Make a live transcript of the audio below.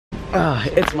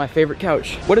It's my favorite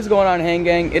couch. What is going on, Hang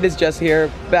Gang? It is Jess here,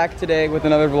 back today with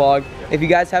another vlog. If you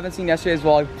guys haven't seen yesterday's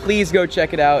vlog, please go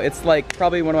check it out. It's like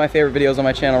probably one of my favorite videos on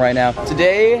my channel right now.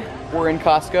 Today, we're in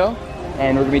Costco,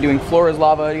 and we're gonna be doing Floor is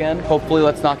Lava again. Hopefully,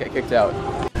 let's not get kicked out.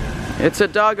 It's a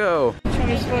doggo.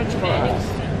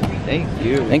 Thank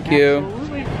you. Thank you.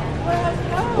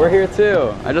 We're here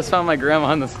too. I just found my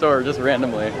grandma in the store just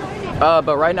randomly.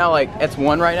 But right now, like, it's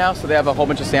 1 right now, so they have a whole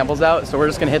bunch of samples out, so we're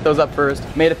just gonna hit those up first.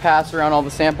 Made a pass around all the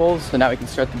samples, so now we can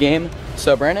start the game.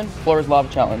 So Brandon, Floor is Lava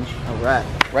challenge. All right.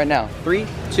 Right now, 3,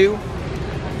 2,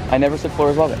 I never said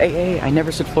Floor is Lava. Hey, I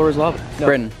never said Floor is Lava. No.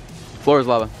 Brandon, Floor is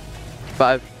Lava.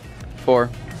 5, 4,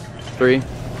 3,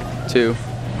 2,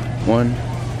 1.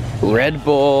 Red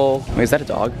Bull. Wait, is that a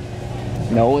dog?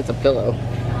 No, it's a pillow.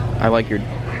 I like your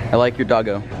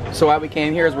doggo. So why we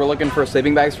came here is we're looking for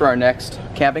sleeping bags for our next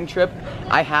camping trip.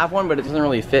 I have one, but it doesn't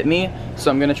really fit me,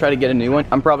 so I'm gonna try to get a new one.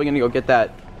 I'm probably gonna go get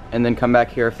that and then come back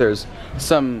here if there's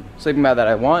some sleeping bag that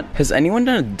I want. Has anyone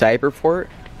done a diaper fort?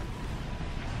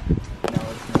 No,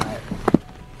 it's not.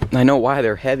 I know why,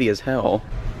 they're heavy as hell.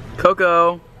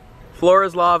 Coco, Floor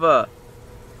is Lava.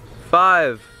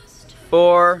 5,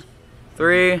 4,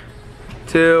 3,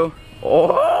 2,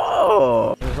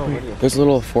 oh! There's a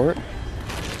little fort.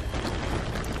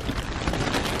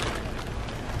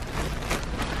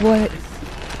 What?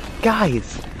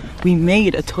 Guys, we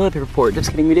made a toilet paper fort. Just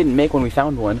kidding, we didn't make one, we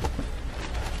found one.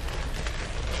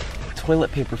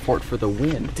 Toilet paper fort for the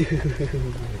win. Dude.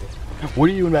 What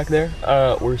are you doing back there?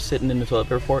 We're sitting in the toilet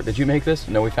paper fort. Did you make this?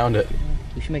 No, we found it.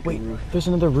 We should make a roof. There's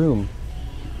another room.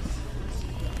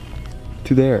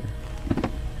 To there.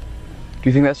 Do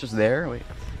you think that's just there? Wait.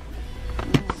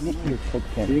 Do you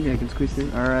think I can squeeze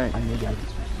through? Alright. I maybe I can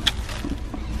squeeze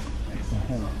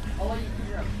through.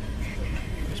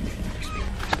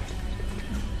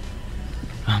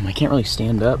 I can't really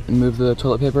stand up and move the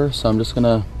toilet paper, so I'm just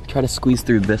gonna try to squeeze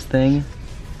through this thing.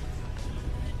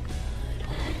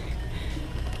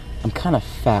 I'm kind of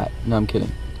fat. No, I'm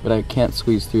kidding. But I can't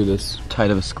squeeze through this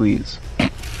tight of a squeeze.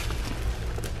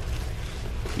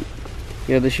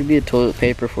 Yeah, there should be a toilet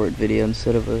paper fort video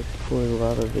instead of a Floor is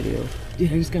Lava video.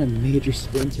 Dude, I just got a major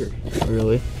splinter. Oh,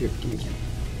 really? Here, give me a camera.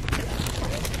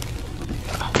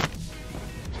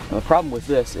 Now, the problem with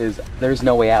this is there's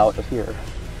no way out of here.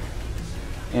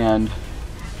 And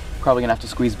probably gonna have to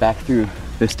squeeze back through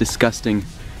this disgusting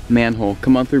manhole.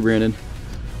 Come on through, Brandon.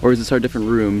 Or is this our different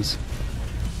rooms?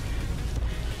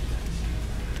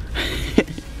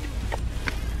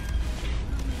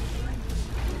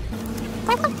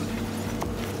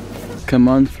 Come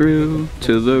on through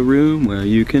to the room where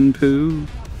you can poo.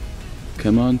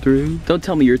 Come on through. Don't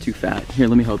tell me you're too fat. Here,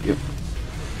 let me help you.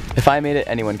 If I made it,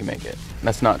 anyone can make it.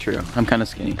 That's not true. I'm kind of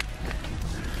skinny.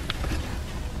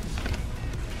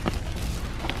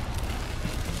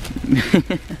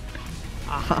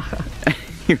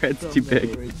 Your head's too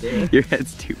big. Right, your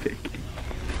head's too big.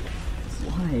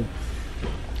 Why?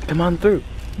 Come on through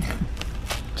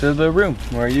to the room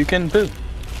where you can poo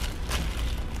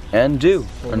and do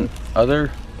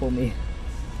other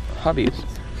hobbies.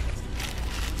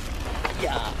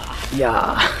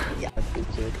 Yeah.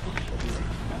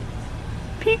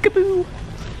 Peekaboo.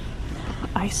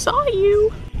 I saw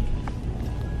you.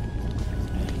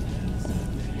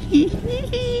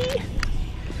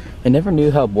 I never knew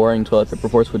how boring toilet paper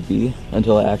forts would be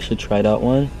until I actually tried out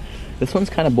one. This one's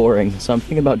kind of boring, so I'm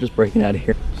thinking about just breaking out of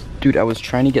here. Dude, I was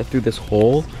trying to get through this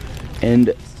hole,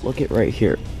 and look at right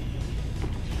here.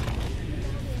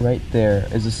 Right there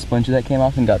is a splinter that came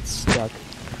off and got stuck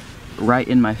right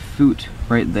in my foot,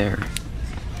 right there.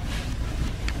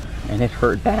 And it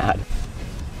hurt bad.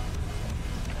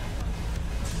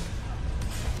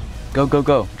 Go, go,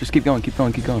 go. Just keep going, keep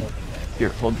going, keep going. Here,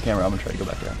 hold the camera, I'm gonna try to go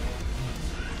back there.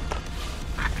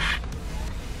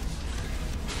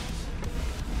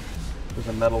 There's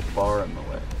a metal bar in the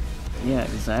way. Yeah,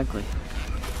 exactly.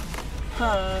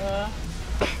 Ow,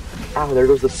 there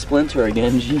goes the splinter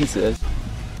again, Jesus.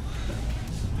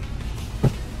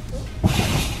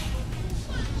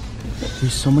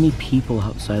 There's so many people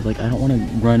outside, like I don't want to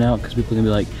run out because people are gonna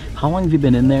be like, how long have you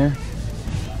been in there?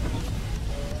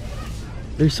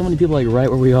 There's so many people like right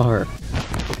where we are.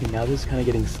 Okay, now this is kind of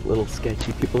getting a little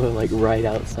sketchy. People are like right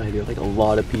outside. There are like a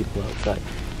lot of people outside.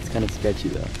 It's kind of sketchy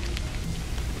though.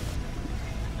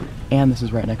 And this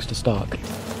is right next to stock.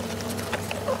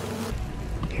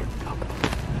 Here, go.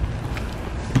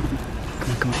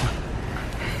 Come on.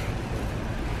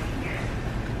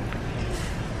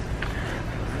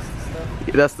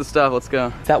 That's the stuff, let's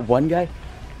go. That one guy,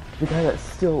 the guy that's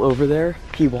still over there,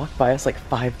 he walked by us like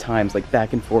 5 times, like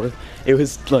back and forth. It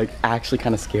was like actually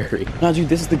kind of scary. No, dude,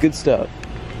 this is the good stuff.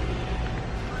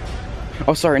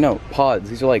 Oh, sorry, no, pods.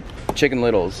 These are like chicken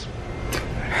littles.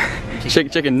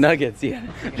 Chicken nuggets, yeah.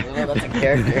 Chicken little, that's a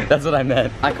character. That's what I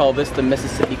meant. I call this the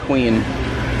Mississippi Queen.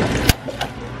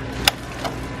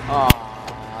 Aww.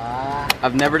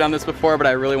 I've never done this before, but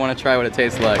I really want to try what it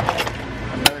tastes like.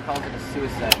 My brother calls it a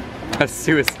suicide. A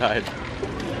suicide.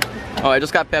 Oh, I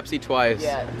just got Pepsi twice.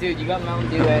 Yeah, dude, you got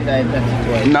Mountain Dew and I had Pepsi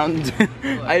twice. Mountain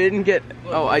Dew. I didn't get.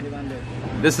 Oh,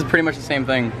 This is pretty much the same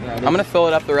thing. Yeah, I'm gonna fill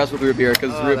it up the rest with root beer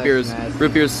because root beer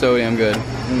is so damn good.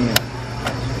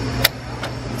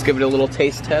 Let's give it a little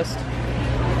taste test.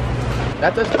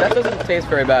 That doesn't taste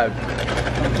very bad.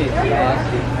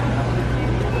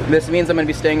 This means I'm gonna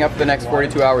be staying up for the next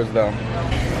 42 hours though.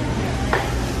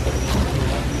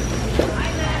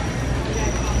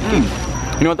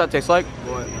 You know what that tastes like?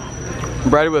 What?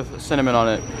 Bread with cinnamon on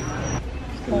it.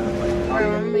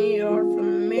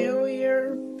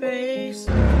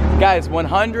 Guys,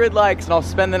 100 likes and I'll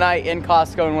spend the night in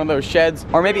Costco in one of those sheds,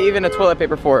 or maybe even a toilet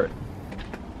paper fort.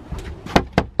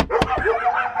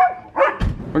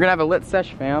 We're gonna have a lit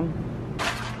sesh, fam.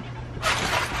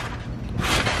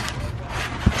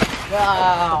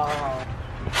 Wow.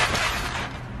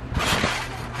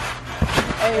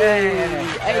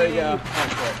 Hey, There we go.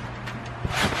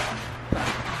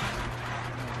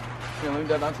 Here, let me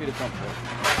dive onto you to jump for it.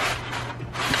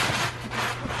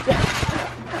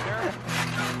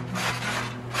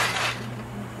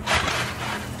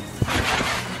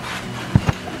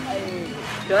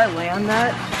 Did I land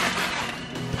that?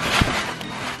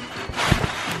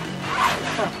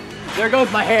 There goes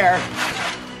my hair.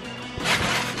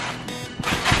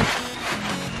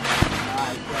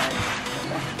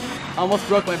 Almost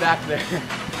broke my back there.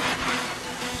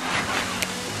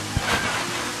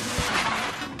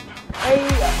 Hey.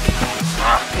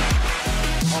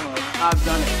 Almost. I've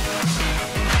done it.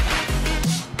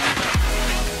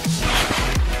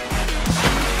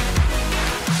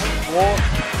 Whoa.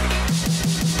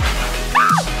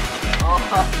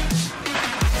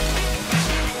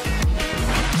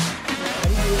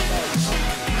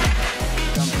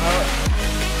 Jump out.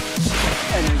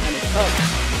 And then finish up.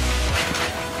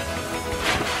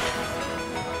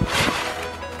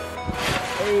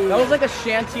 Hey. That was like the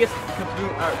shantiest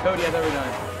Cody I've ever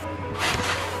done.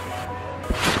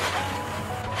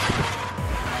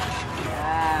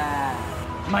 Yeah.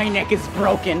 My neck is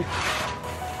broken.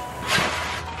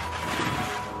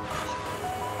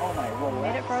 Oh my word.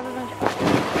 Made it further than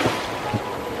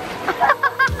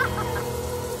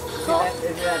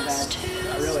Is that bad?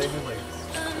 Not really.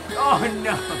 Oh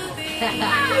no!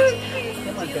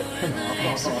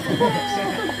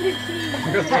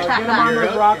 Get him on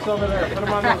those rocks over there. Put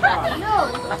him on those rocks. No.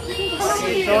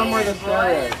 Okay, show him where the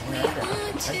story is.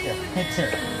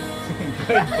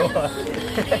 Good boy.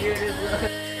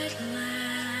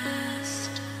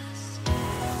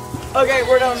 Okay,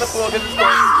 we're done with the pool. Get the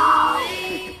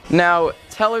story. Now,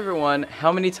 tell everyone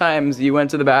how many times you went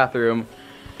to the bathroom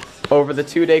over the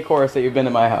 2-day course that you've been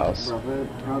to my house.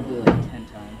 Probably like 10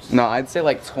 times. No, I'd say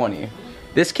like 20.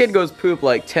 This kid goes poop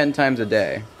like 10 times a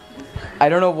day. I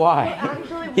don't know why.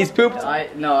 He's pooped. I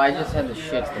just had the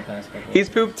shits the past couple. He's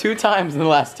pooped 2 times in the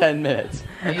last 10 minutes.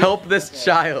 Help this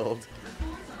child.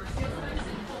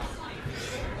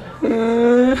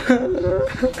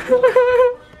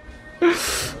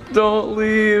 Don't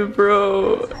leave,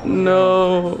 bro.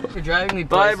 No. You're driving me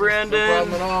Bye, places. Brandon. No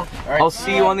problem at all. All right. I'll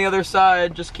see you on the other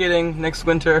side. Just kidding. Next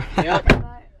winter. Yep.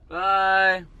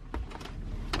 Bye.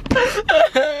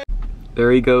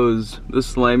 There he goes, the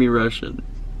slimy Russian.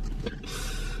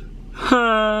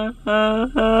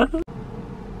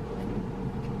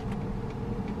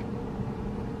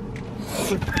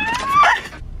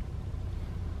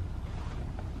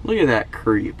 Look at that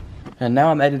creep. And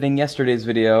now I'm editing yesterday's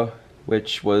video,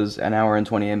 which was an hour and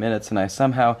 28 minutes, and I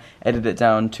somehow edited it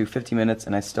down to 50 minutes,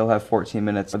 and I still have 14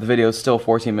 minutes. But the video is still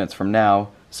 14 minutes from now,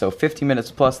 so 50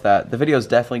 minutes plus that. The video is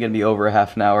definitely going to be over a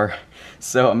half an hour,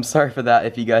 so I'm sorry for that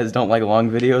if you guys don't like long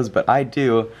videos, but I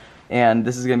do. And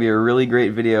this is going to be a really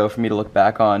great video for me to look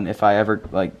back on if I ever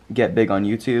like get big on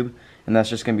YouTube, and that's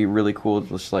just going to be really cool to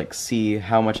just like see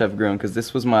how much I've grown, because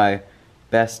this was my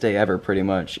best day ever pretty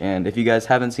much. And if you guys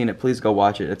haven't seen it, please go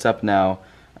watch it. It's up now.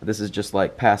 This is just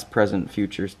like past, present,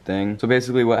 future thing. So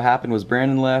basically what happened was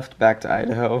Brandon left back to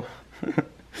Idaho.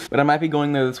 But I might be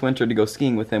going there this winter to go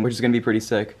skiing with him, which is going to be pretty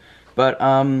sick. But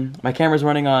my camera's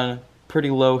running on pretty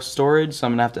low storage, so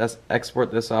I'm going to have to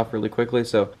export this off really quickly.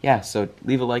 So yeah, so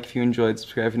leave a like if you enjoyed,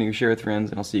 subscribe if you're new, share with friends,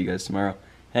 and I'll see you guys tomorrow.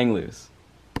 Hang loose.